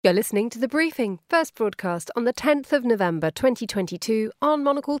You're listening to The Briefing, first broadcast on the 10th of November 2022 on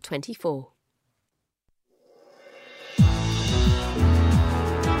Monocle 24.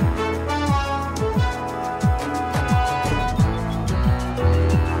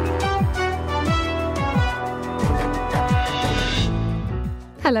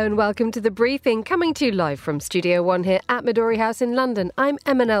 Hello and welcome to The Briefing, coming to you live from Studio One here at Midori House in London. I'm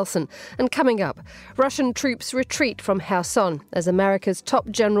Emma Nelson, and coming up, Russian troops retreat from Kherson as America's top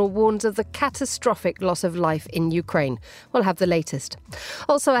general warns of the catastrophic loss of life in Ukraine. We'll have the latest.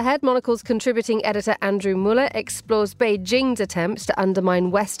 Also ahead, Monocle's contributing editor Andrew Muller explores Beijing's attempts to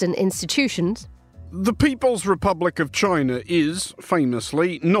undermine Western institutions. The People's Republic of China is,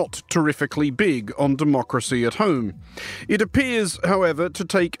 famously, not terrifically big on democracy at home. It appears, however, to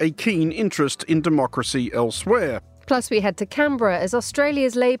take a keen interest in democracy elsewhere. Plus, we head to Canberra as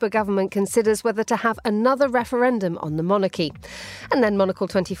Australia's Labour government considers whether to have another referendum on the monarchy. And then Monocle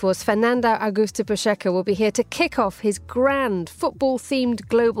 24's Fernando Augusto Pacheco will be here to kick off his grand football-themed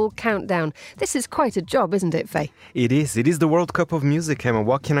global countdown. This is quite a job, isn't it, Faye? It is. It is the World Cup of Music, Emma.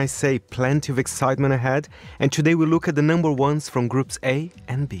 What can I say? Plenty of excitement ahead. And today we look at the number ones from Groups A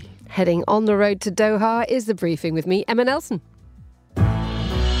and B. Heading on the road to Doha is The Briefing with me, Emma Nelson.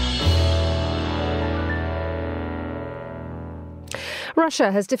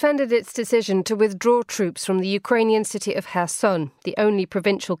 Russia has defended its decision to withdraw troops from the Ukrainian city of Kherson, the only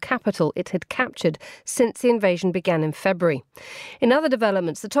provincial capital it had captured since the invasion began in February. In other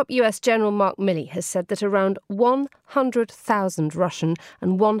developments, the top US General Mark Milley has said that around 100,000 Russian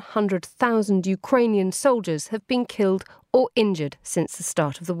and 100,000 Ukrainian soldiers have been killed or injured since the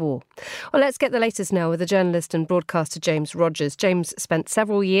start of the war. Well, let's get the latest now with the journalist and broadcaster James Rogers. James spent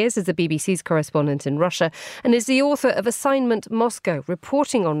several years as the BBC's correspondent in Russia and is the author of Assignment Moscow,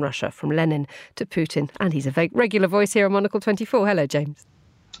 reporting on Russia from Lenin to Putin. And he's a regular voice here on Monocle 24. Hello, James.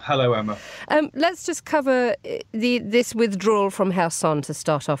 Hello, Emma. Let's just cover this withdrawal from Kherson to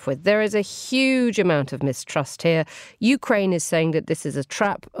start off with. There is a huge amount of mistrust here. Ukraine is saying that this is a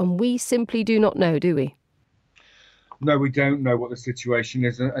trap, and we simply do not know, do we? No, we don't know what the situation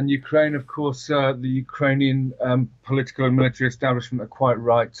is. And Ukraine, of course, the Ukrainian political and military establishment are quite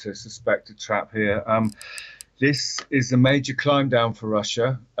right to suspect a trap here. This is a major climb down for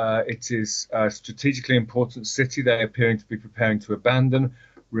Russia. It is a strategically important city they're appearing to be preparing to abandon.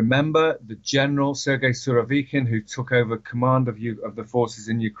 Remember, the general, Sergei Surovikin, who took over command of the forces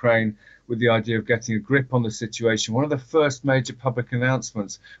in Ukraine with the idea of getting a grip on the situation. One of the first major public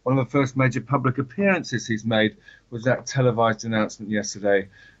announcements, one of the first major public appearances he's made was that televised announcement yesterday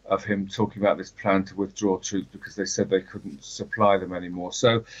of him talking about this plan to withdraw troops because they said they couldn't supply them anymore.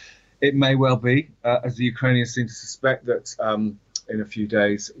 So it may well be, as the Ukrainians seem to suspect, that in a few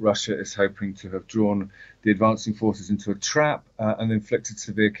days, Russia is hoping to have drawn the advancing forces into a trap and inflicted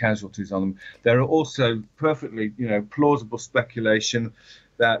severe casualties on them. There are also perfectly, plausible speculation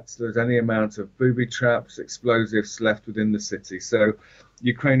that there's any amount of booby traps, explosives left within the city. So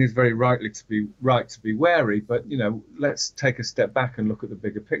Ukraine is very right to be wary, but let's take a step back and look at the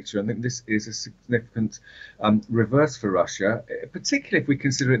bigger picture. I think this is a significant reverse for Russia, particularly if we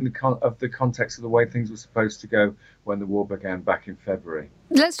consider it in the context of the way things were supposed to go when the war began back in February.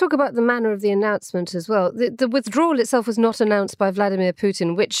 Let's talk about the manner of the announcement as well. The withdrawal itself was not announced by Vladimir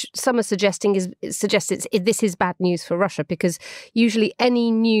Putin, which some are suggesting this is bad news for Russia, because usually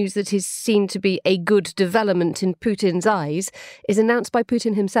any news that is seen to be a good development in Putin's eyes is announced by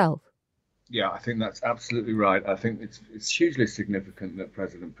Putin himself. Yeah, I think that's absolutely right. I think it's hugely significant that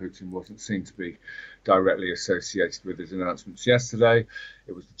President Putin wasn't seen to be directly associated with his announcements yesterday.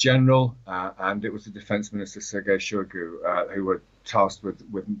 It was the general and it was the defense minister, Sergei Shoigu, who were tasked with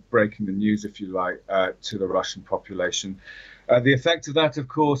breaking the news, if you like, to the Russian population. The effect of that, of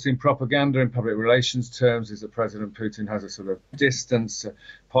course, in propaganda and public relations terms, is that President Putin has a sort of distance,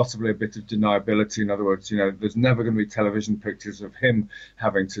 possibly a bit of deniability. In other words, there's never going to be television pictures of him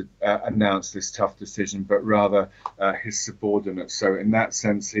having to announce this tough decision, but rather his subordinates. So in that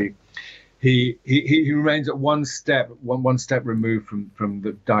sense, he remains at one step removed from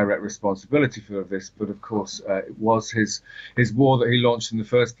the direct responsibility for this. But of course, it was his war that he launched in the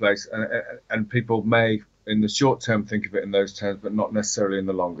first place, and people may, in the short term, think of it in those terms, but not necessarily in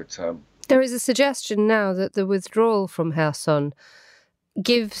the longer term. There is a suggestion now that the withdrawal from Kherson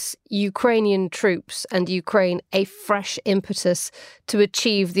gives Ukrainian troops and Ukraine a fresh impetus to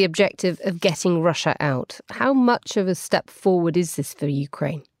achieve the objective of getting Russia out. How much of a step forward is this for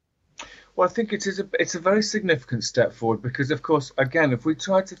Ukraine? Well, I think it's a very significant step forward because, of course, again, if we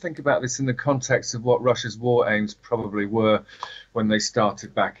try to think about this in the context of what Russia's war aims probably were when they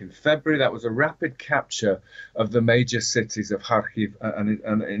started back in February. That was a rapid capture of the major cities of Kharkiv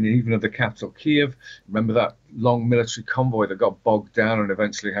and even of the capital, Kiev. Remember that long military convoy that got bogged down and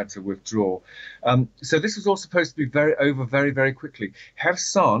eventually had to withdraw. So this was all supposed to be very, very quickly.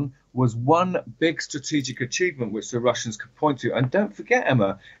 Kherson was one big strategic achievement which the Russians could point to. And don't forget,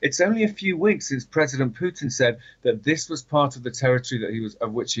 Emma, it's only a few weeks since President Putin said that this was part of the territory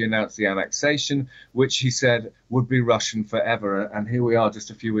of which he announced the annexation, which he said would be Russian forever. And here we are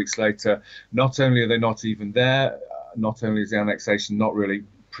just a few weeks later. Not only are they not even there, not only is the annexation not really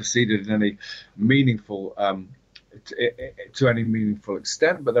proceeded in any meaningful to any meaningful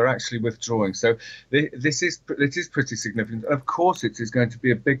extent, but they're actually withdrawing. So it is pretty significant. And of course, it is going to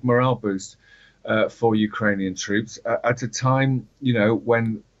be a big morale boost for Ukrainian troops at a time,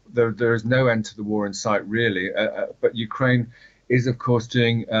 when there is no end to the war in sight, really. But Ukraine is, of course,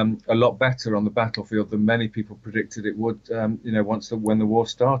 doing a lot better on the battlefield than many people predicted it would, when the war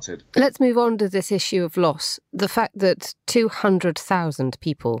started. Let's move on to this issue of loss. The fact that 200,000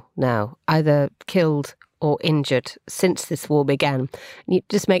 people now either killed or injured since this war began. It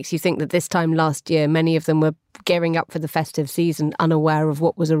just makes you think that this time last year, many of them were gearing up for the festive season, unaware of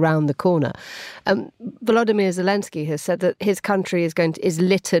what was around the corner. Volodymyr Zelensky has said that his country is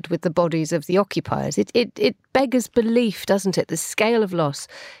littered with the bodies of the occupiers. It beggars belief, doesn't it, the scale of loss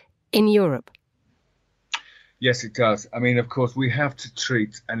in Europe? Yes, it does. I mean, of course, we have to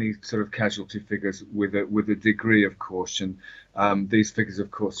treat any sort of casualty figures with a degree of caution. These figures, of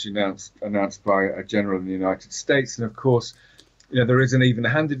course, announced by a general in the United States, and of course, there is an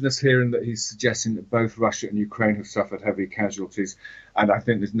even-handedness here in that he's suggesting that both Russia and Ukraine have suffered heavy casualties, and I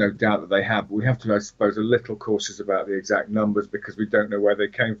think there's no doubt that they have. But we have to be, I suppose, a little cautious about the exact numbers because we don't know where they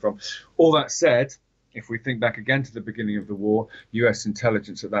came from. All that said, if we think back again to the beginning of the war, US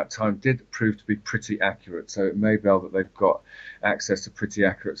intelligence at that time did prove to be pretty accurate. So it may be that they've got access to pretty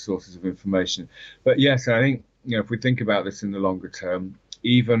accurate sources of information. But yes, I think, if we think about this in the longer term,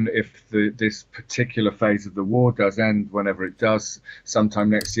 even if this particular phase of the war does end, whenever it does, sometime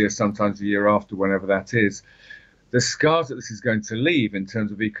next year, sometimes the year after, whenever that is, the scars that this is going to leave in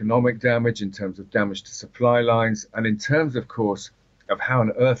terms of economic damage, in terms of damage to supply lines, and in terms, of course, of how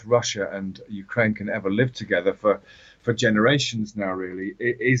on earth Russia and Ukraine can ever live together for generations now, really,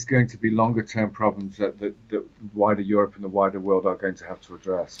 it is going to be longer term problems that wider Europe and the wider world are going to have to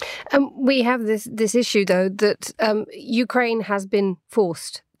address. We have this issue, though, that Ukraine has been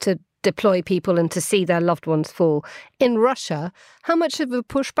forced to deploy people and to see their loved ones fall. In Russia, how much of a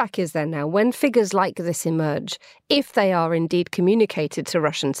pushback is there now when figures like this emerge, if they are indeed communicated to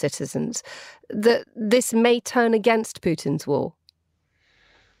Russian citizens, that this may turn against Putin's war?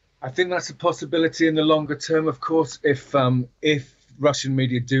 I think that's a possibility in the longer term, of course, if Russian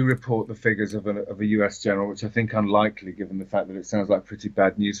media do report the figures of a US general, which I think unlikely, given the fact that it sounds like pretty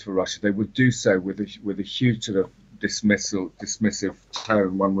bad news for Russia. They would do so with a huge sort of dismissive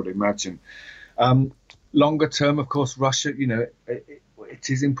tone, one would imagine. Longer term, of course, Russia, it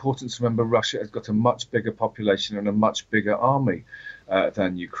is important to remember Russia has got a much bigger population and a much bigger army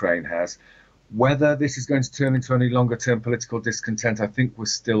than Ukraine has. Whether this is going to turn into any longer-term political discontent, I think we're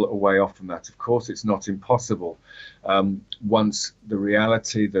still a way off from that. Of course, it's not impossible. Once the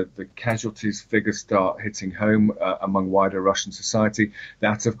reality that the casualties figures start hitting home among wider Russian society,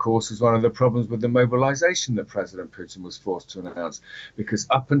 that, of course, is one of the problems with the mobilization that President Putin was forced to announce. Because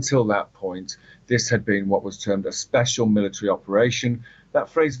up until that point, this had been what was termed a special military operation. That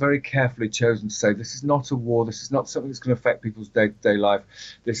phrase very carefully chosen to say this is not a war, this is not something that's going to affect people's day-to-day life.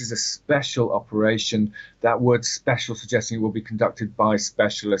 This is a special operation. That word special suggesting it will be conducted by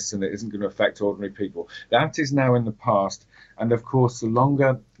specialists and it isn't going to affect ordinary people. That is now in the past. And of course, the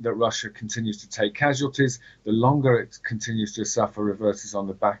longer that Russia continues to take casualties, the longer it continues to suffer reverses on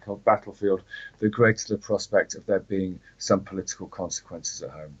the battlefield, the greater the prospect of there being some political consequences at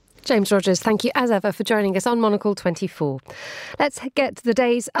home. James Rogers, thank you as ever for joining us on Monocle 24. Let's get to the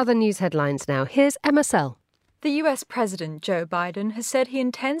day's other news headlines now. Here's Emma Sell. The US President Joe Biden has said he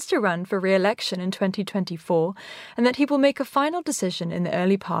intends to run for re-election in 2024 and that he will make a final decision in the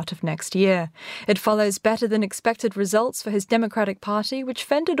early part of next year. It follows better than expected results for his Democratic Party, which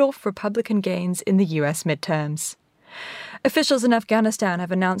fended off Republican gains in the US midterms. Officials in Afghanistan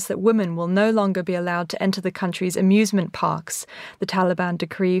have announced that women will no longer be allowed to enter the country's amusement parks. The Taliban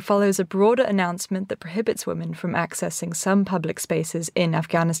decree follows a broader announcement that prohibits women from accessing some public spaces in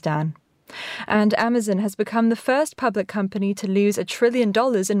Afghanistan. And Amazon has become the first public company to lose $1 trillion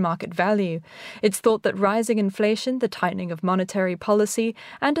in market value. It's thought that rising inflation, the tightening of monetary policy,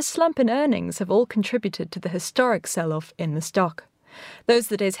 and a slump in earnings have all contributed to the historic sell-off in the stock. Those are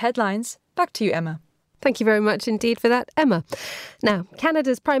the day's headlines. Back to you, Emma. Thank you very much indeed for that, Emma. Now,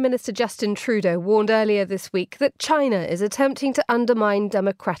 Canada's Prime Minister Justin Trudeau warned earlier this week that China is attempting to undermine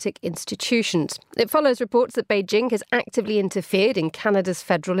democratic institutions. It follows reports that Beijing has actively interfered in Canada's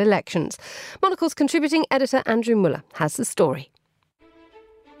federal elections. Monocle's contributing editor Andrew Muller has the story.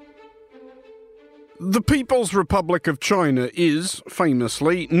 The People's Republic of China is,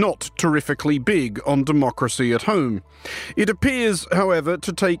 famously, not terrifically big on democracy at home. It appears, however,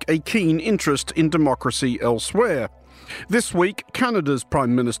 to take a keen interest in democracy elsewhere. This week, Canada's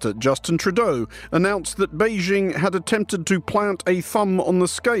Prime Minister Justin Trudeau announced that Beijing had attempted to plant a thumb on the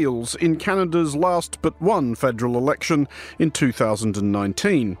scales in Canada's last but one federal election in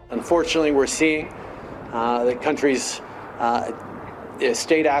 2019. Unfortunately, we're seeing the country's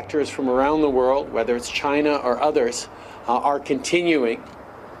state actors from around the world, whether it's China or others, are continuing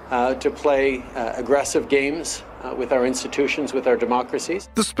to play aggressive games with our institutions, with our democracies.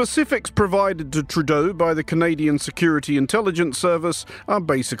 The specifics provided to Trudeau by the Canadian Security Intelligence Service are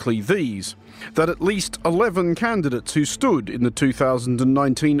basically these: that at least 11 candidates who stood in the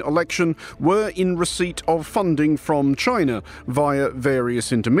 2019 election were in receipt of funding from China via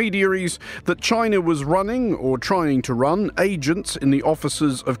various intermediaries, that China was running or trying to run agents in the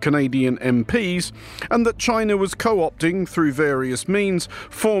offices of Canadian MPs, and that China was co-opting through various means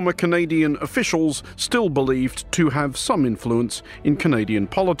former Canadian officials still believed to have some influence in Canadian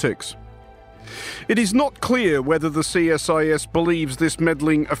politics. It is not clear whether the CSIS believes this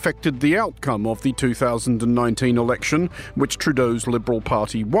meddling affected the outcome of the 2019 election, which Trudeau's Liberal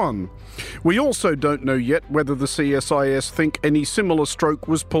Party won. We also don't know yet whether the CSIS think any similar stroke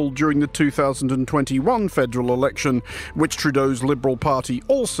was pulled during the 2021 federal election, which Trudeau's Liberal Party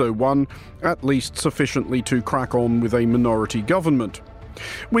also won, at least sufficiently to crack on with a minority government.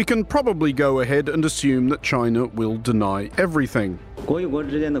 We can probably go ahead and assume that China will deny everything. The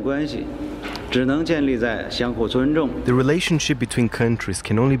relationship between countries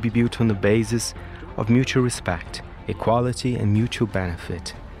can only be built on the basis of mutual respect, equality and mutual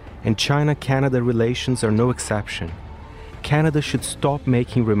benefit. And China-Canada relations are no exception. Canada should stop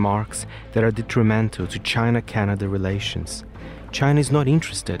making remarks that are detrimental to China-Canada relations. China is not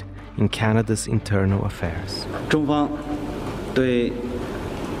interested in Canada's internal affairs.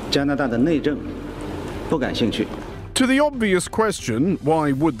 To the obvious question,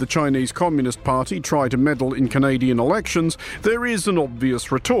 why would the Chinese Communist Party try to meddle in Canadian elections, there is an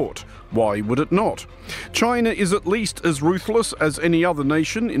obvious retort. Why would it not? China is at least as ruthless as any other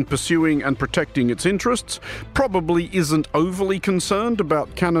nation in pursuing and protecting its interests, probably isn't overly concerned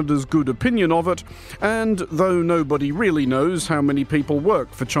about Canada's good opinion of it, and though nobody really knows how many people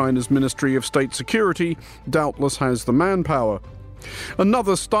work for China's Ministry of State Security, doubtless has the manpower.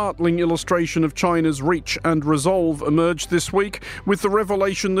 Another startling illustration of China's reach and resolve emerged this week with the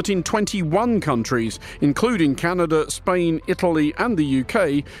revelation that in 21 countries, including Canada, Spain, Italy and the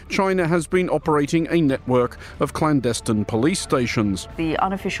UK, China has been operating a network of clandestine police stations. The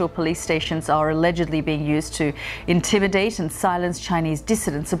unofficial police stations are allegedly being used to intimidate and silence Chinese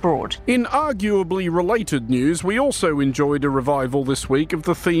dissidents abroad. In arguably related news, we also enjoyed a revival this week of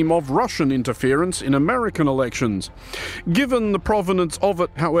the theme of Russian interference in American elections. Given the provenance of it,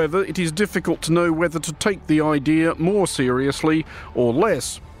 however, it is difficult to know whether to take the idea more seriously or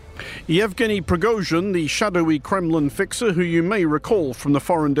less. Yevgeny Prigozhin, the shadowy Kremlin fixer who you may recall from the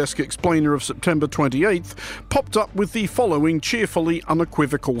Foreign Desk Explainer of September 28th, popped up with the following cheerfully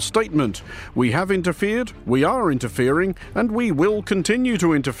unequivocal statement: "We have interfered, we are interfering, and we will continue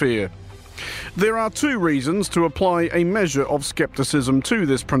to interfere." There are two reasons to apply a measure of scepticism to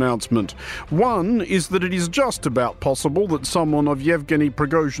this pronouncement. One is that it is just about possible that someone of Yevgeny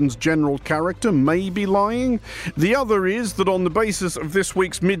Prigozhin's general character may be lying. The other is that on the basis of this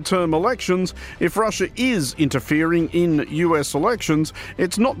week's midterm elections, if Russia is interfering in US elections,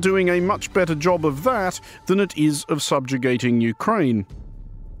 it's not doing a much better job of that than it is of subjugating Ukraine.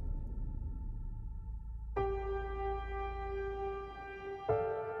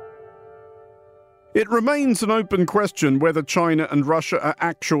 It remains an open question whether China and Russia are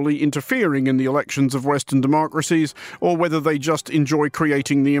actually interfering in the elections of Western democracies, or whether they just enjoy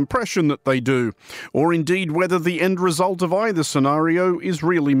creating the impression that they do, or indeed whether the end result of either scenario is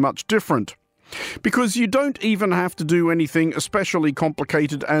really much different. Because you don't even have to do anything especially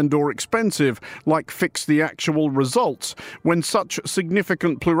complicated and or expensive, like fix the actual results, when such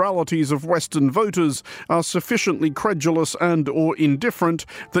significant pluralities of Western voters are sufficiently credulous and or indifferent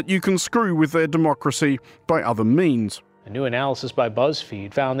that you can screw with their democracy by other means. A new analysis by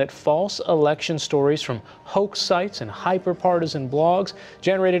BuzzFeed found that false election stories from hoax sites and hyper-partisan blogs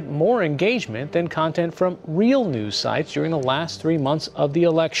generated more engagement than content from real news sites during the last 3 months of the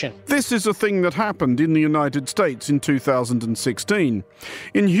election. This is a thing that happened in the United States in 2016.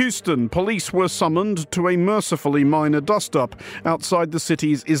 In Houston, police were summoned to a mercifully minor dust-up outside the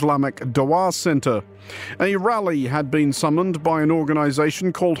city's Islamic Dawah Center. A rally had been summoned by an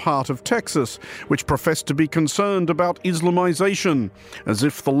organization called Heart of Texas, which professed to be concerned about Islamization, as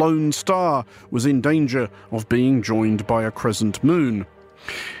if the Lone Star was in danger of being joined by a crescent moon.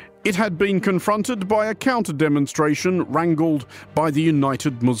 It had been confronted by a counter-demonstration wrangled by the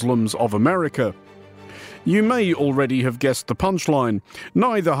United Muslims of America. You may already have guessed the punchline.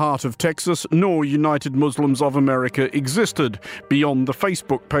 Neither Heart of Texas nor United Muslims of America existed beyond the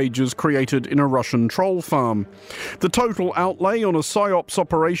Facebook pages created in a Russian troll farm. The total outlay on a PSYOPs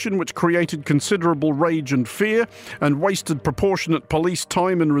operation which created considerable rage and fear and wasted proportionate police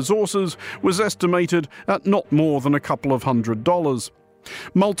time and resources was estimated at not more than a couple of $100.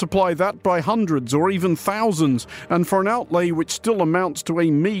 Multiply that by hundreds or even thousands, and for an outlay which still amounts to a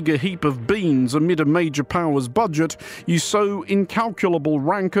meagre heap of beans amid a major power's budget, you sow incalculable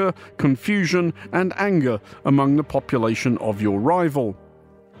rancour, confusion and anger among the population of your rival.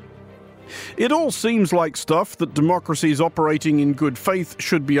 It all seems like stuff that democracies operating in good faith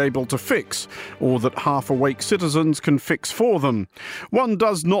should be able to fix, or that half-awake citizens can fix for them. One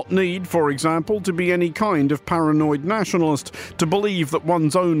does not need, for example, to be any kind of paranoid nationalist to believe that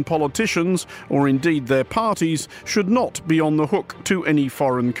one's own politicians, or indeed their parties, should not be on the hook to any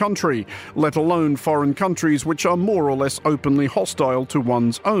foreign country, let alone foreign countries which are more or less openly hostile to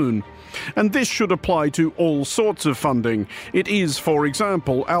one's own. And this should apply to all sorts of funding. It is, for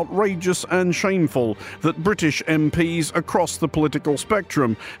example, outrageous and shameful that British MPs across the political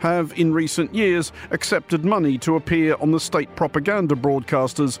spectrum have in recent years accepted money to appear on the state propaganda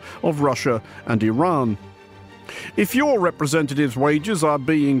broadcasters of Russia and Iran. If your representatives' wages are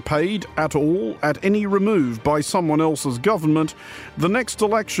being paid at all at any remove by someone else's government, the next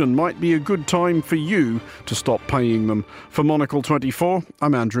election might be a good time for you to stop paying them. For Monocle 24,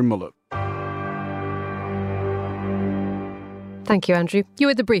 I'm Andrew Muller. Thank you, Andrew. You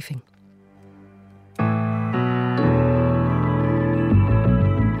were the briefing.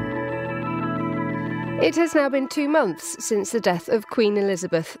 It has now been 2 months since the death of Queen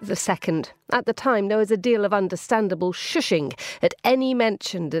Elizabeth II. At the time, there was a deal of understandable shushing at any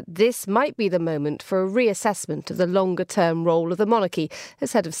mention that this might be the moment for a reassessment of the longer-term role of the monarchy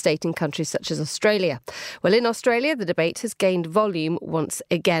as head of state in countries such as Australia. Well, in Australia, the debate has gained volume once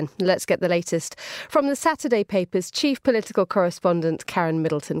again. Let's get the latest from the Saturday paper's chief political correspondent, Karen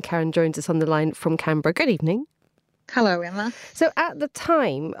Middleton. Karen joins us on the line from Canberra. Good evening. Hello, Emma. So at the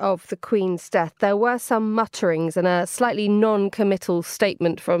time of the Queen's death, there were some mutterings and a slightly non-committal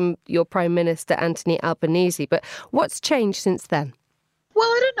statement from your Prime Minister, Anthony Albanese. But what's changed since then? Well,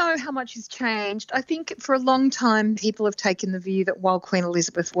 I don't know how much has changed. I think for a long time, people have taken the view that while Queen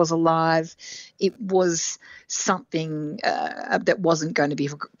Elizabeth was alive, it was something that wasn't going to be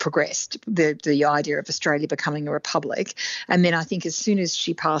progressed, the idea of Australia becoming a republic. And then I think as soon as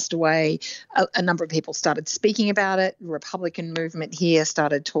she passed away, a number of people started speaking about it. The Republican movement here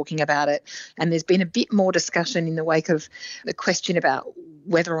started talking about it. And there's been a bit more discussion in the wake of the question about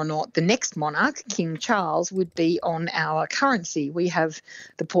whether or not the next monarch, King Charles, would be on our currency. We have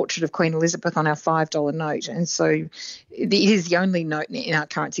the portrait of Queen Elizabeth on our $5 note. And so it is the only note in our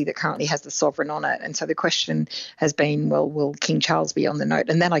currency that currently has the sovereign on it. And so the question has been, well, will King Charles be on the note?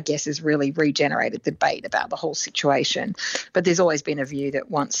 And that, I guess, has really regenerated the debate about the whole situation. But there's always been a view that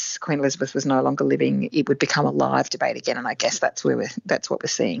once Queen Elizabeth was no longer living, it would become a live debate again. And I guess that's what we're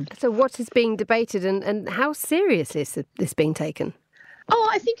seeing. So what is being debated and how serious is this being taken? Oh,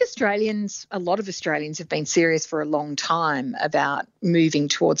 I think a lot of Australians have been serious for a long time about moving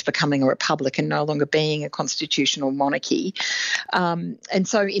towards becoming a republic and no longer being a constitutional monarchy. And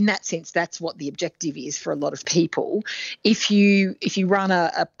so in that sense, that's what the objective is for a lot of people. If you run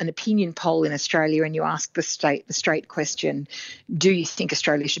an opinion poll in Australia and you ask the straight question, do you think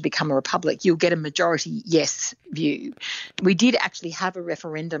Australia should become a republic, you'll get a majority yes view. We did actually have a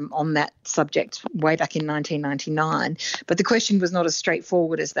referendum on that subject way back in 1999, but the question was not as straightforward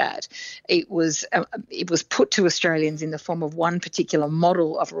straightforward as that. It was put to Australians in the form of one particular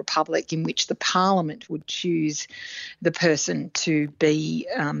model of a republic in which the Parliament would choose the person to be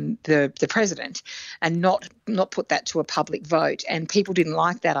the president, and not put that to a public vote. And people didn't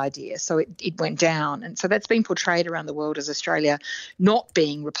like that idea, so it went down. And so that's been portrayed around the world as Australia not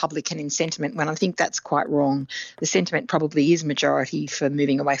being Republican in sentiment, when I think that's quite wrong. The sentiment probably is majority for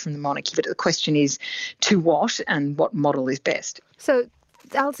moving away from the monarchy, but the question is to what, and what model is best. So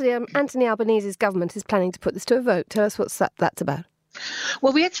Anthony Albanese's government is planning to put this to a vote. Tell us what that's about.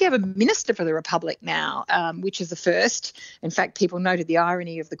 Well, we actually have a Minister for the Republic now, which is the first. In fact, people noted the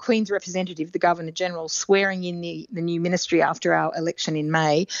irony of the Queen's representative, the Governor-General, swearing in the new ministry after our election in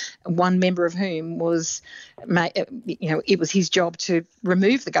May, one member of whom was, it was his job to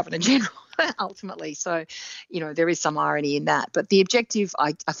remove the Governor-General. Ultimately. So, there is some irony in that. But the objective,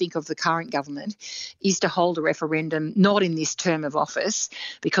 I think, of the current government is to hold a referendum, not in this term of office,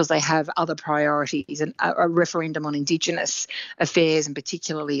 because they have other priorities, and a referendum on Indigenous affairs, and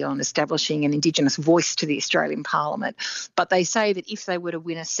particularly on establishing an Indigenous voice to the Australian Parliament. But they say that if they were to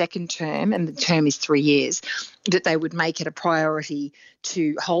win a second term, and the term is 3 years, that they would make it a priority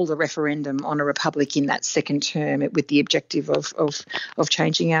to hold a referendum on a republic in that second term, with the objective of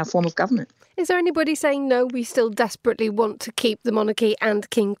changing our form of government. Is there anybody saying, no, we still desperately want to keep the monarchy and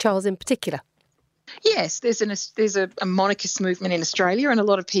King Charles in particular? Yes, there's a monarchist movement in Australia, and a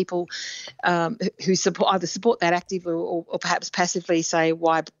lot of people who either support that actively or perhaps passively say,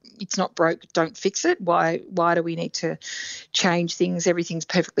 why it's not broke, don't fix it. Why do we need to change things? Everything's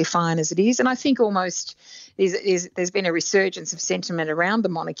perfectly fine as it is. And I think almost there's been a resurgence of sentiment around the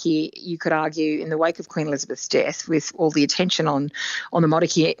monarchy, you could argue, in the wake of Queen Elizabeth's death, with all the attention on the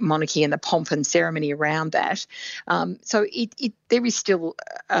monarchy and the pomp and ceremony around that. So there is still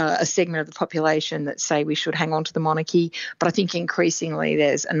a segment of the population that say we should hang on to the monarchy, but I think increasingly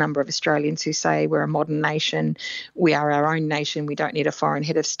there's a number of Australians who say we're a modern nation, we are our own nation, we don't need a foreign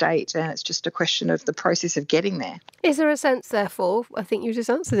head of state, and it's just a question of the process of getting there. Is there a sense, therefore, I think you just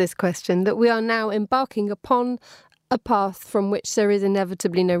answered this question, that we are now embarking upon a path from which there is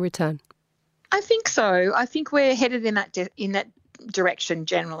inevitably no return? I think so. I think we're headed in that direction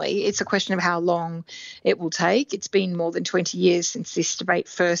generally. It's a question of how long it will take. It's been more than 20 years since this debate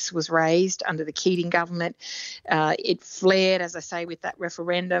first was raised under the Keating government. It flared, as I say, with that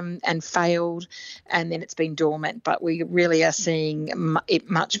referendum and failed, and then it's been dormant. But we really are seeing it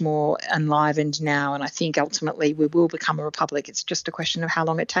much more enlivened now, and I think ultimately we will become a republic. It's just a question of how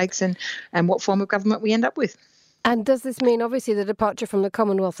long it takes and what form of government we end up with. And does this mean, obviously, the departure from the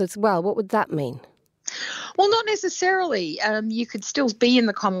Commonwealth as well? What would that mean? Well, not necessarily. You could still be in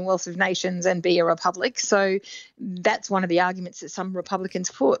the Commonwealth of Nations and be a republic. So that's one of the arguments that some Republicans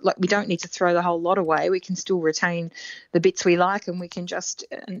put. Like, we don't need to throw the whole lot away. We can still retain the bits we like, and we can just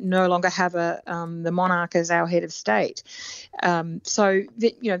no longer have the monarch as our head of state. So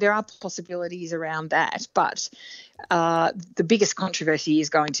there are possibilities around that, but the biggest controversy is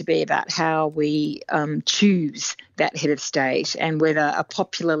going to be about how we choose that head of state and whether a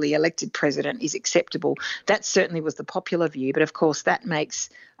popularly elected president is acceptable. That certainly was the popular view, but of course that makes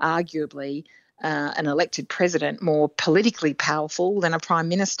arguably an elected president more politically powerful than a prime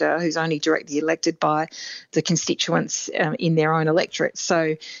minister who's only directly elected by the constituents in their own electorate.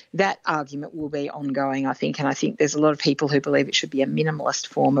 So that argument will be ongoing, I think, and I think there's a lot of people who believe it should be a minimalist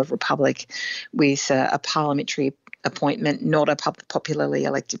form of republic with a parliamentary appointment, not a popularly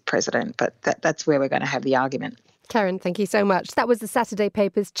elected president. But that's where we're going to have the argument. Karen, thank you so much. That was the Saturday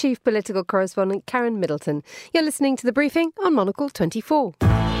Paper's chief political correspondent, Karen Middleton. You're listening to The Briefing on Monocle 24.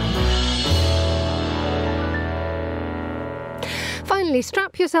 Finally,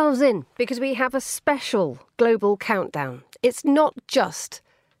 strap yourselves in, because we have a special global countdown. It's not just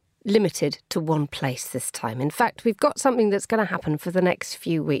limited to one place this time. In fact, we've got something that's going to happen for the next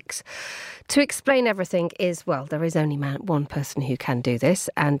few weeks. To explain everything is, well, there is only one person who can do this,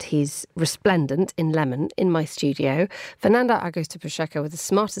 and he's resplendent in lemon in my studio. Fernando Augusto Pacheco with the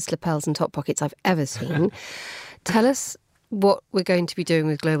smartest lapels and top pockets I've ever seen. Tell us what we're going to be doing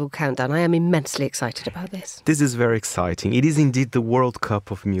with Global Countdown. I am immensely excited about this. This is very exciting. It is indeed the World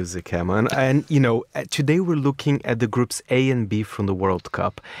Cup of music, Emma. And today we're looking at the groups A and B from the World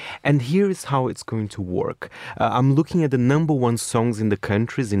Cup. And here is how it's going to work. I'm looking at the number one songs in the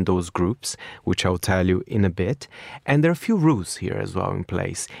countries in those groups, which I'll tell you in a bit. And there are a few rules here as well in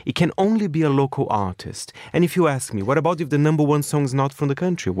place. It can only be a local artist. And if you ask me, what about if the number one song is not from the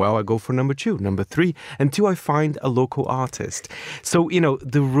country? Well, I go for number 2, number 3, until I find a local artist. artist. So,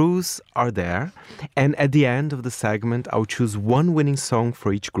 the rules are there. And at the end of the segment, I'll choose one winning song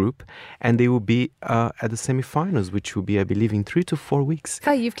for each group. And they will be at the semifinals, which will be, I believe, in 3 to 4 weeks.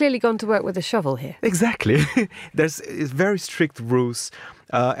 Oh, you've clearly gone to work with a shovel here. Exactly. There's very strict rules.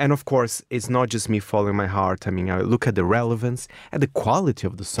 And of course, it's not just me following my heart. I mean, I look at the relevance and the quality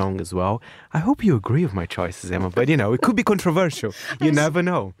of the song as well. I hope you agree with my choices, Emma. But, it could be controversial. You never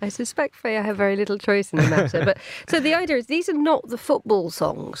know. I suspect, Faye, I have very little choice in the matter. But so the idea is these are not the football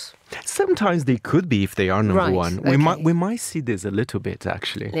songs. Sometimes they could be if they are number one. Okay. We might see this a little bit,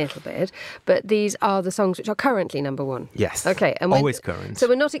 actually. A little bit. But these are the songs which are currently number one. Yes. Okay. And always current. So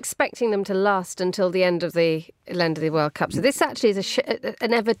we're not expecting them to last until the end of the World Cup. So this actually is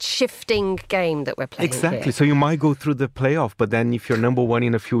an ever-shifting game that we're playing Exactly. here. So you might go through the playoff, but then if you're number one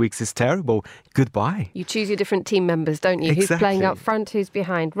in a few weeks is terrible, goodbye. You choose your different team members, don't you? Exactly. Who's playing up front, who's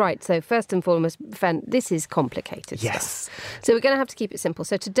behind. Right, so first and foremost, this is complicated Yes. stuff. So we're going to have to keep it simple.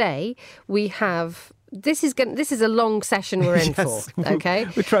 So today we have... This is a long session we're in Yes. for, okay?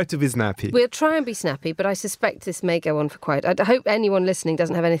 We try to be snappy. We'll try and be snappy, but I suspect this may go on for quite... I hope anyone listening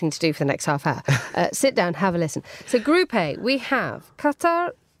doesn't have anything to do for the next half hour. Sit down, have a listen. So Group A, we have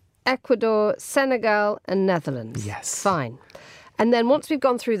Qatar, Ecuador, Senegal and Netherlands. Yes. Fine. And then once we've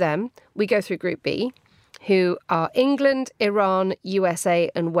gone through them, we go through Group B, who are England, Iran, USA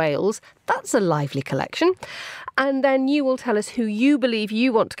and Wales. That's a lively collection. And then you will tell us who you believe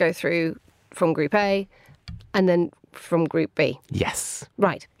you want to go through from Group A and then from Group B. Yes.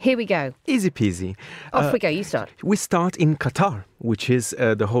 Right, here we go. Easy peasy. Off we go, you start. We start in Qatar, which is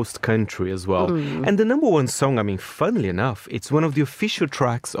the host country as well. And the number one song, I mean, funnily enough, it's one of the official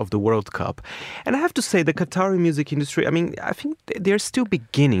tracks of the World Cup. And I have to say, the Qatari music industry, I mean, I think they're still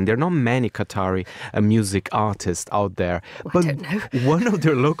beginning. There are not many Qatari music artists out there. Well, I don't know. One of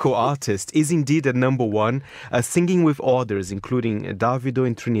their local artists is indeed at number one, singing with others, including Davido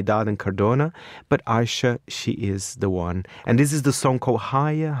in Trinidad and Cardona. But Aisha, she is the one. And this is the song called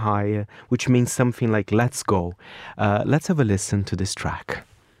Higher, Higher, which means something like let's go. Let's have a listen to this track.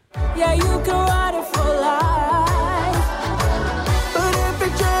 Yeah, you can ride it for life, but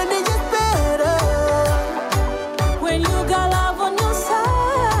every journey is better when you got love on your side.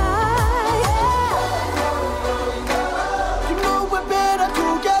 You know we're better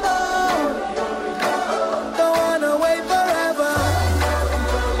together, don't wanna wait forever.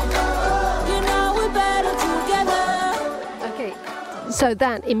 You know we're better together. Okay, so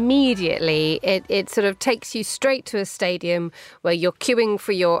that immediately, it sort of takes you straight to a stadium where you're queuing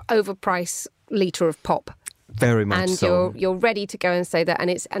for your overpriced litre of pop. Very much and so. you're ready to go and say that, and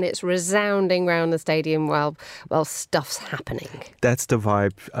it's resounding round the stadium while stuff's happening. That's the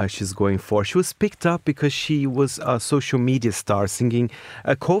vibe she's going for. She was picked up because she was a social media star singing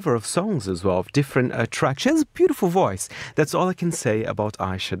a cover of songs as well, of different tracks. She has a beautiful voice. That's all I can say about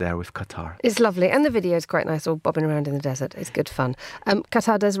Aisha there with Qatar. It's lovely, and the video is quite nice, all bobbing around in the desert. It's good fun.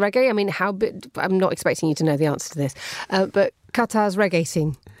 Qatar does reggae. I mean, I'm not expecting you to know the answer to this, but Qatar's reggae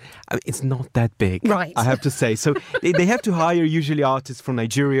scene. I mean, it's not that big, right? I have to say. So they have to hire usually artists from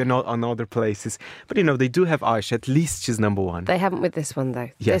Nigeria, not on other places. But, they do have Aisha. At least she's number one. They haven't with this one, though.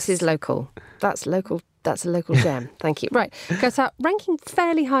 Yes. This is local. That's local. That's a local gem. Thank you. Right. Qatar, ranking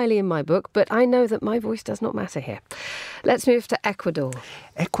fairly highly in my book, but I know that my voice does not matter here. Let's move to Ecuador.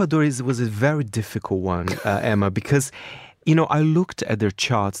 Ecuador was a very difficult one, Emma, because... I looked at their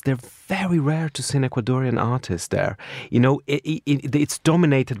charts. They're very rare to see an Ecuadorian artist there. It's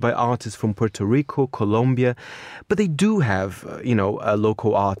dominated by artists from Puerto Rico, Colombia, but they do have, a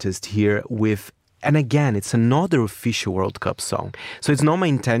local artist here with... And again, it's another official World Cup song. So it's not my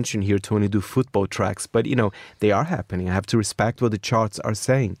intention here to only do football tracks, but, they are happening. I have to respect what the charts are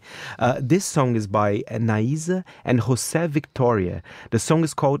saying. This song is by Naiza and Jose Victoria. The song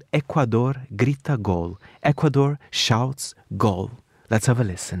is called Ecuador Grita Gol. Ecuador shouts gol. Let's have a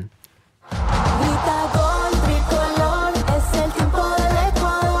listen. Grita gol, tricolor, es el tiempo del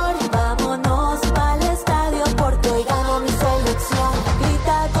Ecuador. Vámonos pa'l estadio, porque hoy gana mi selección.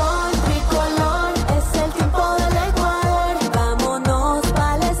 Grita gol, tricolor, es el tiempo del Ecuador. Vámonos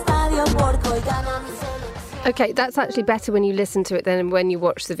pa'l estadio, porque hoy gana mi selección. Okay, that's actually better when you listen to it than when you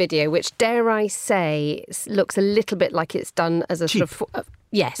watch the video, which, dare I say, looks a little bit like it's done as a cheap. sort of...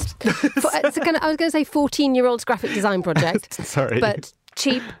 Yes. I was going to say 14-year-old's graphic design project. Sorry. But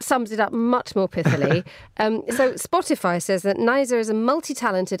Cheap sums it up much more pithily. So Spotify says that Niza is a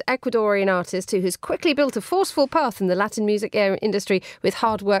multi-talented Ecuadorian artist who has quickly built a forceful path in the Latin music industry with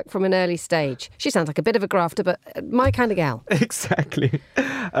hard work from an early stage. She sounds like a bit of a grafter, but my kind of gal. Exactly.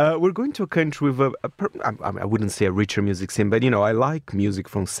 We're going to a country with I wouldn't say a richer music scene, but, I like music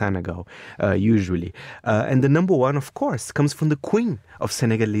from Senegal, usually. And the number one, of course, comes from the queen of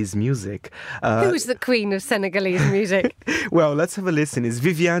Senegalese music. Who is the queen of Senegalese music? Well, let's have a listen. It's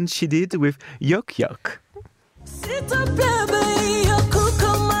Viviane Chidid with Yok Yok.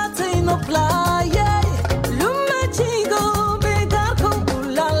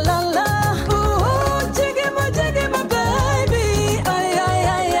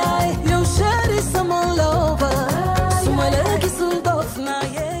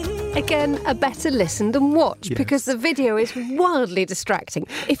 Again, a better listen than watch, because the video is wildly distracting.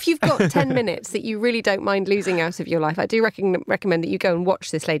 If you've got 10 minutes that you really don't mind losing out of your life, I do recommend that you go and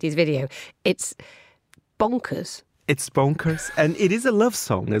watch this lady's video. It's bonkers. It's bonkers, and it is a love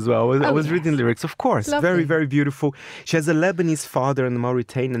song as well. I was reading lyrics, of course. Lovely. Very, very beautiful. She has a Lebanese father and a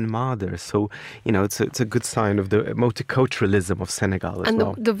Mauritanian mother, so it's a good sign of the multiculturalism of Senegal as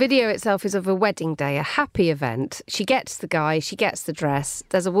well. And the video itself is of a wedding day, a happy event. She gets the guy, she gets the dress.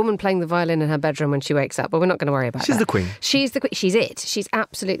 There's a woman playing the violin in her bedroom when she wakes up, but we're not going to worry about that. She's the queen. She's the queen. She's it. She's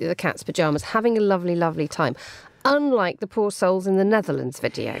absolutely the cat's pajamas, having a lovely, lovely time. Unlike the Poor Souls in the Netherlands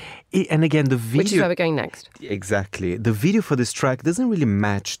video. And again, the video... Which is where we're going next. Exactly. The video for this track doesn't really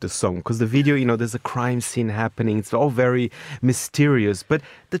match the song, because the video, there's a crime scene happening. It's all very mysterious. But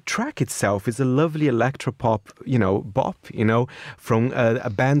the track itself is a lovely electropop, bop, from a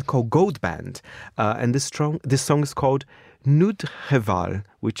band called Gold Band. And this song is called Nud Heval,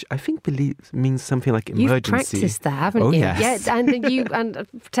 which I think means something like emergency. You've practiced that, haven't you? Yes. Yeah, and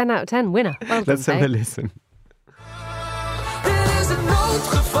 10 out of 10 winner. Well done, Let's have a listen.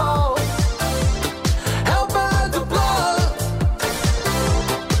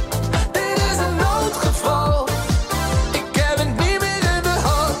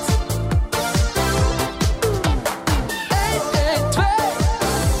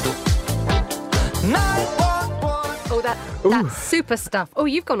 That's super stuff. Oh,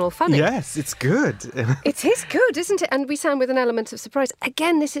 you've gone all funny. Yes, it's good. It is good, isn't it? And we sound with an element of surprise.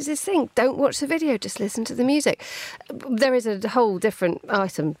 Again, this is this thing. Don't watch the video, just listen to the music. There is a whole different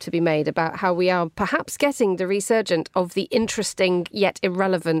item to be made about how we are perhaps getting the resurgent of the interesting yet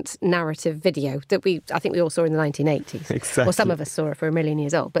irrelevant narrative video that I think we all saw in the 1980s. Exactly. Or some of us saw it for a million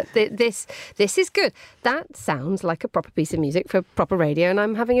years old. But this is good. That sounds like a proper piece of music for proper radio, and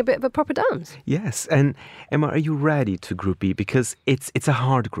I'm having a bit of a proper dance. Yes, and Emma, are you ready to Group B? Because it's a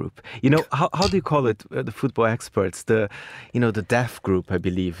hard group. How do you call it? The football experts, the deaf group, I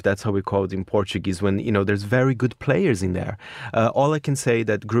believe. That's how we call it in Portuguese. When there's very good players in there. All I can say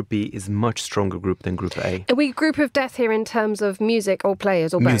that Group B is much stronger group than Group A. Are we group of death here in terms of music or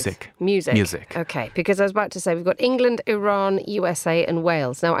players or both? Music. Okay, because I was about to say we've got England, Iran, USA, and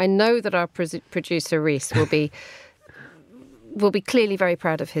Wales. Now I know that our producer Reese will be clearly very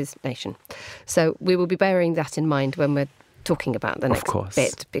proud of his nation. So we will be bearing that in mind when we're talking about the next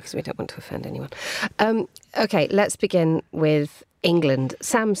bit, because we don't want to offend anyone. Okay, let's begin with England.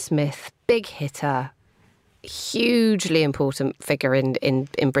 Sam Smith, big hitter, hugely important figure in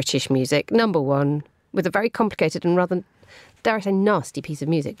British music. Number one, with a very complicated and rather, dare I say, nasty piece of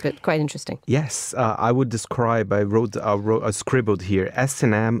music, but quite interesting. Yes, I would describe, I scribbled here,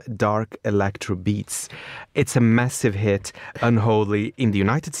 S&M Dark Electro Beats. It's a massive hit, Unholy, in the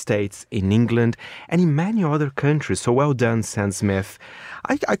United States, in England, and in many other countries. So well done, Sam Smith.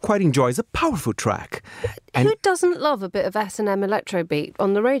 I quite enjoy. It's a powerful track. And who doesn't love a bit of S&M electro beat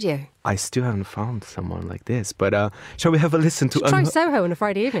on the radio? I still haven't found someone like this, but shall we have a listen to... Try Soho on a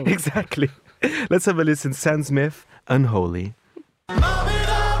Friday evening. Exactly. Let's have a listen. Sam Smith, Unholy.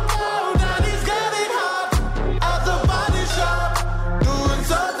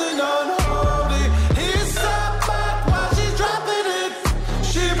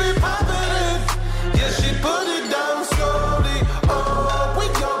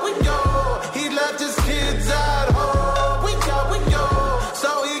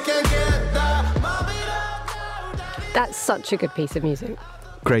 That's such a good piece of music.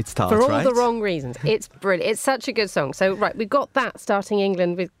 Great start, for all right? the wrong reasons. It's brilliant. It's such a good song. So, right, we've got that starting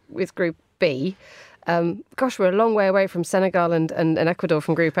England with Group B. Gosh, we're a long way away from Senegal and Ecuador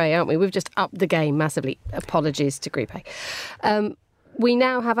from Group A, aren't we? We've just upped the game massively. Apologies to Group A. We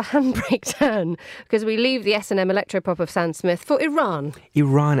now have a handbrake turn because we leave the S&M electropop of Sam Smith for Iran.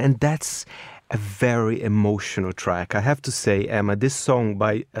 Iran, and that's a very emotional track. I have to say, Emma, this song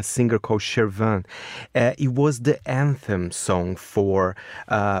by a singer called Shervan, it was the anthem song for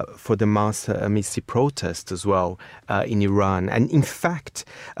the Mahsa Amini protest as well in Iran. And in fact,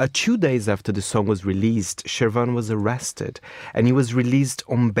 2 days after the song was released, Shervan was arrested and he was released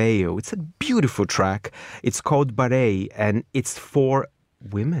on bail. It's a beautiful track. It's called Barei, and it's for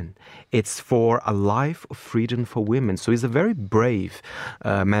women. It's for a life of freedom for women. So he's a very brave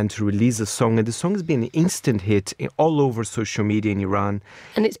man to release a song, and the song has been an instant hit all over social media in Iran.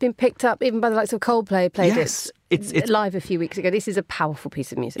 And it's been picked up even by the likes of Coldplay. Played Yes, it live a few weeks ago. This is a powerful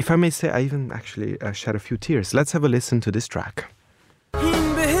piece of music. If I may say, I even actually shed a few tears. Let's have a listen to this track.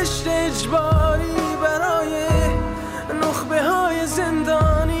 این بهشت اجباری برای نخبه های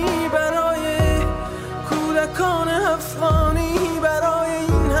زندانی برای کودکان افغانی برای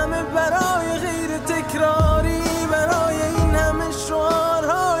این همه برای غیر تکراری برای این همه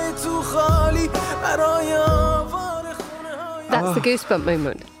شعارهای تو خالی برای آوار خونه های That's the goosebump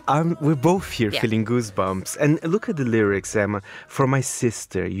moment. We're both here feeling goosebumps. And look at the lyrics, Emma. For my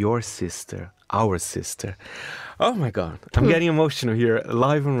sister, your sister, our sister. Oh my God. I'm getting emotional here,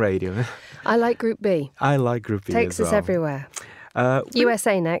 live on radio. I like Group B. I like Group B Takes as us well. everywhere.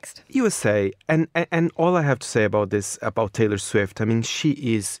 USA next. USA. And all I have to say about this, about Taylor Swift, I mean, she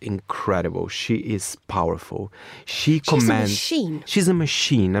is incredible. She is powerful. She's a machine. She's a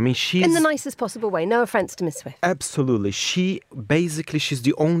machine. I mean, she's... In the nicest possible way. No offence to Miss Swift. Absolutely. She's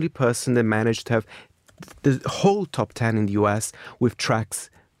the only person that managed to have the whole top 10 in the US with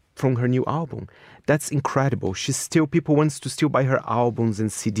tracks from her new album. That's incredible. People wants to still buy her albums and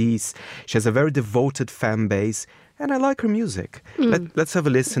CDs. She has a very devoted fan base, and I like her music. Let's have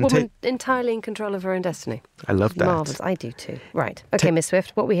a listen. Woman entirely in control of her own destiny. I love that. Marvellous. I do too. Right. Okay, Miss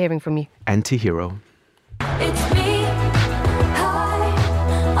Swift, what are we hearing from you? Anti-hero. It's me. Hi,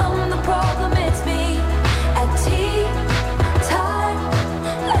 I'm the problem. It's me. At tea time,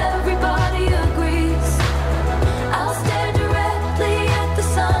 everybody agrees. I'll stare directly at the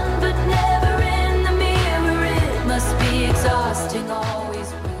sun, but never in the mirror. It must be exhausting,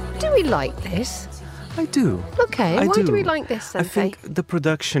 always rooting. Do we like this? I do. Okay, why do we like this then? I think the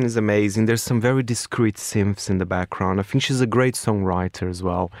production is amazing. There's some very discreet synths in the background. I think she's a great songwriter as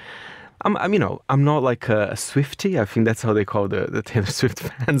well. I'm not like a Swiftie. I think that's how they call the Taylor Swift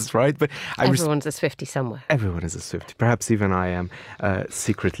fans, right? But everyone's a Swiftie somewhere. Everyone is a Swiftie. Perhaps even I am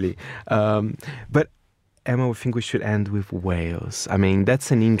secretly. But Emma, I think we should end with Wales. I mean,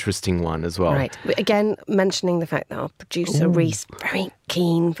 that's an interesting one as well. Right. Again, mentioning the fact that our producer, Reese, very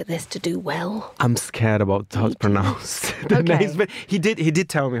keen for this to do well. I'm scared about how to pronounce the names, but he did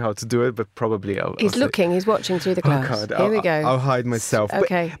tell me how to do it, but probably He's watching through the glass. Oh God, Here we go. I'll hide myself.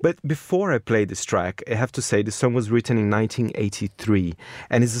 Okay. But before I play this track, I have to say the song was written in 1983,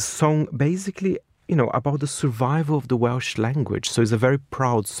 and it's a song basically about the survival of the Welsh language. So it's a very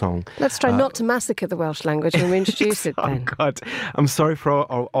proud song. Let's try not to massacre the Welsh language when we introduce it then. Oh, God. I'm sorry for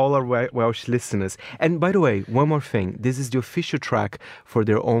all our Welsh listeners. And by the way, one more thing. This is the official track for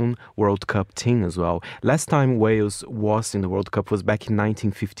their own World Cup team as well. Last time Wales was in the World Cup was back in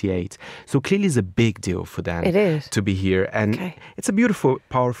 1958. So clearly it's a big deal for them to be here. And it's a beautiful,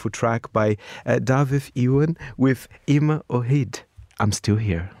 powerful track by David Ewan with Ima Ohid. I'm still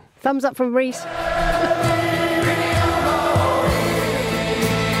here. Thumbs up from Reese.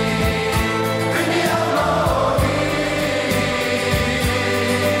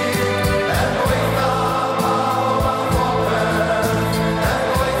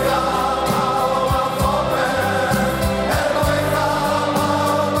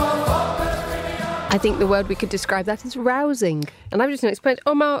 I think the word we could describe that is rousing. And I'm just going to explain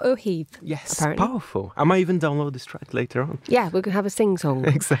Omar Ohid. Yes, apparently. Powerful. I might even download this track later on. Yeah, we're going to have a sing-song.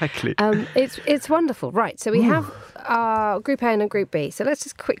 Exactly. It's wonderful. Right, so we have Group A and Group B. So let's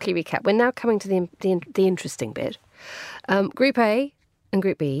just quickly recap. We're now coming to the interesting bit. Group A and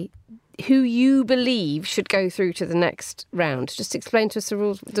Group B, who you believe should go through to the next round. Just explain to us the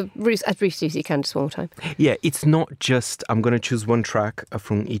rules, as briefly as you can, just one more time. Yeah, it's not just I'm going to choose one track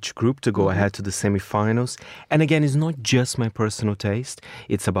from each group to go ahead to the semi-finals. And again, it's not just my personal taste.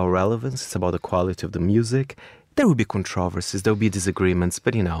 It's about relevance. It's about the quality of the music. There will be controversies, there will be disagreements,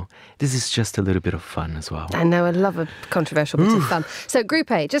 but this is just a little bit of fun as well. I know, I love a controversial bit of fun. So Group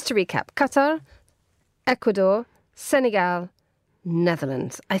A, just to recap, Qatar, Ecuador, Senegal,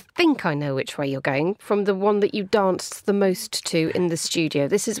 Netherlands. I think I know which way you're going, from the one that you danced the most to in the studio.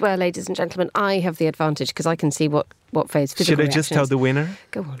 This is where, ladies and gentlemen, I have the advantage because I can see what phase physical Should I just tell the winner?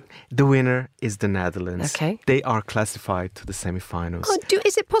 Go on. The winner is the Netherlands. Okay. They are classified to the semi-finals. Oh,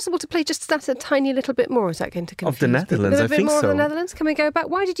 is it possible to play just that a tiny little bit more? Is that going to confuse Of the Netherlands, people? I think so. A bit more of the Netherlands? Can we go back?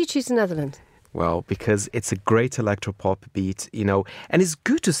 Why did you choose the Netherlands? Well, because it's a great electropop beat, and it's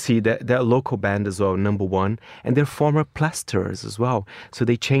good to see that their local band as well, number one, and they're former plasterers as well. So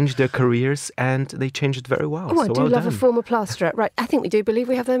they changed their careers and they changed it very well. Oh, I so do well love done. a former plasterer. Right, I think we do believe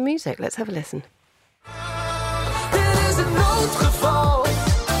we have their music. Let's have a listen. Dit is een noodgeval.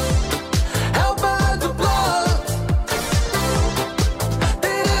 Help uit de blad.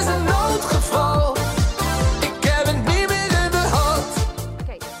 Dit is een noodgeval. Ik heb het niet meer in de hand.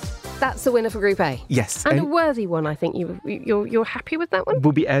 Okay, that's the winner for Group A. Yes. And a worthy one, I think. You're happy with that one?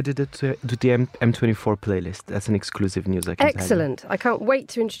 Will be added to the M24 playlist. That's an exclusive news, I can tell you. Excellent. I can't wait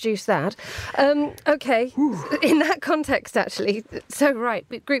to introduce that. Okay, in that context, actually. So, right,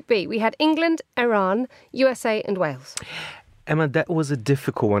 with Group B, we had England, Iran, USA and Wales. Emma, that was a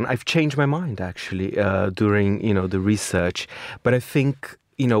difficult one. I've changed my mind, actually, during, the research. But I think,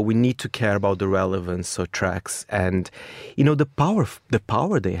 we need to care about the relevance of tracks and, the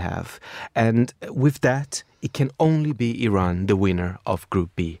power they have. And with that, it can only be Iran, the winner of Group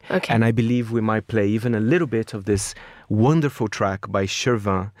B. Okay. And I believe we might play even a little bit of this wonderful track by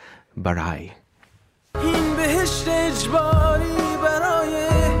Shervin Barai. این بهشت اجباری برای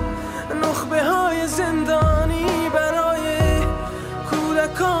نخبه های زندانی برای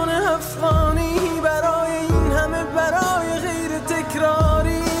کودکان افغانی برای این همه برای غیر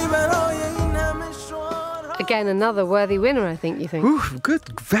تکراری برای این همه شعارها. Again, another worthy winner, I think, you think? Ooh, good,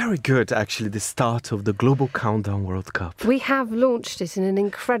 very good, actually, the start of the Global Countdown World Cup. We have launched it in an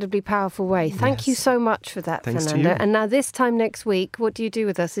incredibly powerful way. Thank you so much for that, Thanks to Fernando. you. And now this time next week, what do you do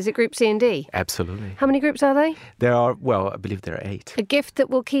with us? Is it Group C and D? Absolutely. How many groups are they? There are, I believe there are 8. A gift that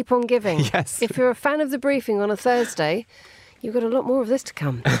will keep on giving. Yes. If you're a fan of the briefing on a Thursday, you've got a lot more of this to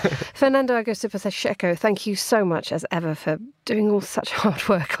come. Fernando Augusto Pacheco, thank you so much as ever for doing all such hard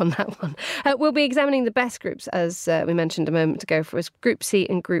work on that one. We'll be examining the best groups, as we mentioned a moment ago, for us Group C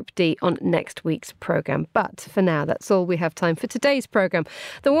and Group D on next week's programme. But for now, that's all we have time for today's programme.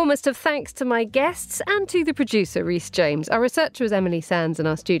 The warmest of thanks to my guests and to the producer, Rhys James. Our researcher was Emily Sands and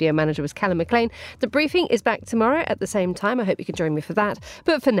our studio manager was Callum McLean. The briefing is back tomorrow at the same time. I hope you can join me for that.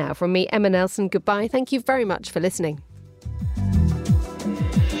 But for now, from me, Emma Nelson, goodbye. Thank you very much for listening.